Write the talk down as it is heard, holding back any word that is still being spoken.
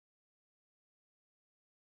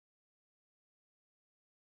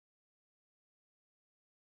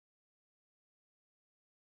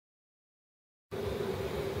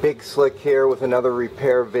Big Slick here with another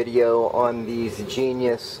repair video on these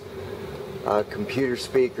Genius computer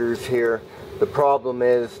speakers here. The problem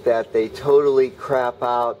is that they totally crap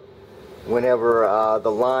out whenever the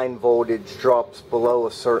line voltage drops below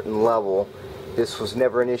a certain level. This was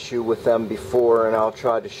never an issue with them before, and I'll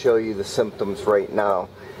try to show you the symptoms right now.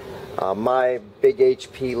 My big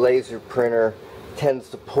HP laser printer tends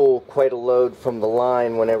to pull quite a load from the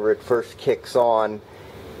line whenever it first kicks on,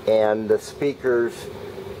 and the speakers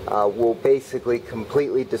will basically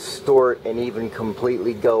completely distort and even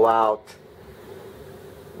completely go out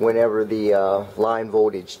whenever the line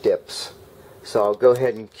voltage dips. So I'll go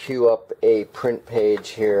ahead and cue up a print page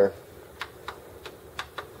here.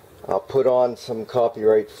 I'll put on some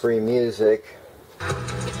copyright-free music.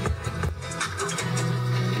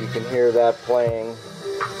 You can hear that playing.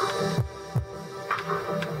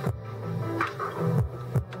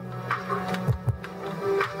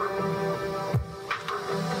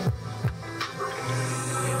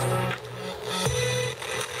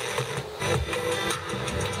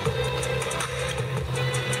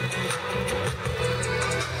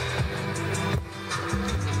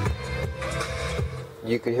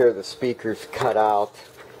 You can hear the speakers cut out,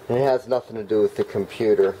 and it has nothing to do with the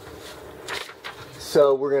computer.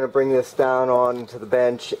 So we're going to bring this down onto the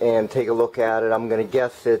bench and take a look at it. I'm going to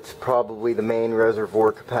guess it's probably the main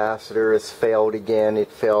reservoir capacitor has failed again.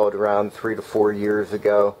 It failed around 3 to 4 years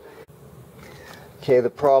ago. Okay, the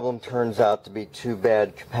problem turns out to be two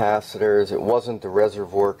bad capacitors. It wasn't the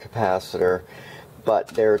reservoir capacitor, but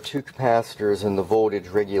there are two capacitors in the voltage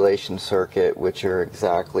regulation circuit, which are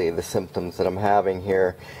exactly the symptoms that I'm having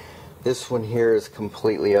here. This one here is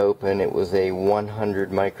completely open. It was a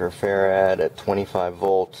 100 microfarad at 25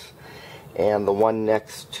 volts, and the one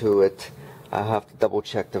next to it, I'll have to double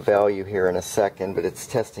check the value here in a second, but it's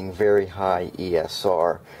testing very high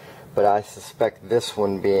ESR. But I suspect this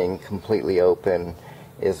one being completely open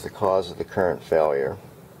is the cause of the current failure.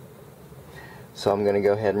 So I'm going to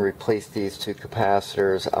go ahead and replace these two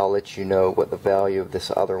capacitors. I'll let you know what the value of this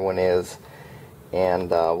other one is, and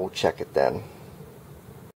we'll check it then.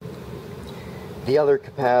 The other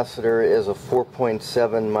capacitor is a 4.7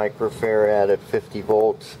 microfarad at 50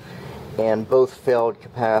 volts, and both failed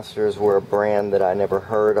capacitors were a brand that I never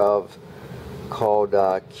heard of called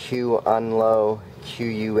QUNLO,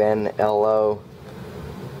 QUNLO.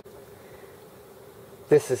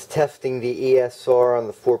 This is testing the ESR on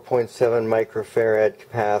the 4.7 microfarad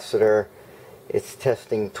capacitor. It's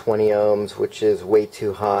testing 20 ohms, which is way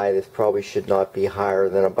too high. This probably should not be higher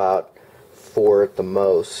than about 4 at the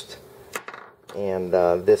most. And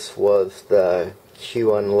this was the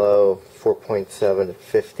QUNLO 4.7 at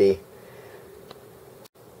 50.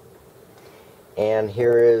 And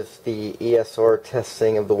here is the ESR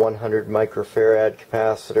testing of the 100 microfarad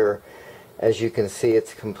capacitor. As you can see,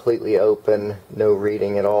 it's completely open, no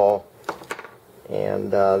reading at all.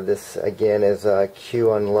 And this again is a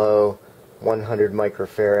QUNLO 100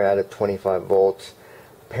 microfarad at 25 volts.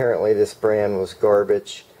 Apparently this brand was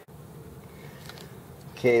garbage.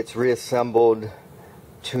 Okay, it's reassembled.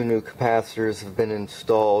 Two new capacitors have been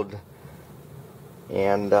installed,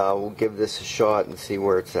 and we'll give this a shot and see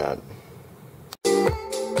where it's at.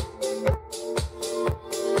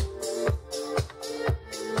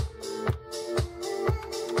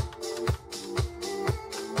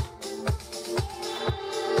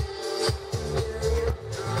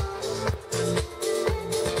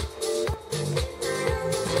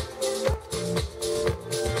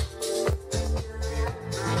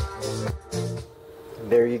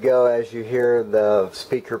 There you go. As you hear, the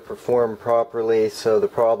speaker performed properly, so the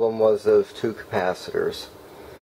problem was those two capacitors.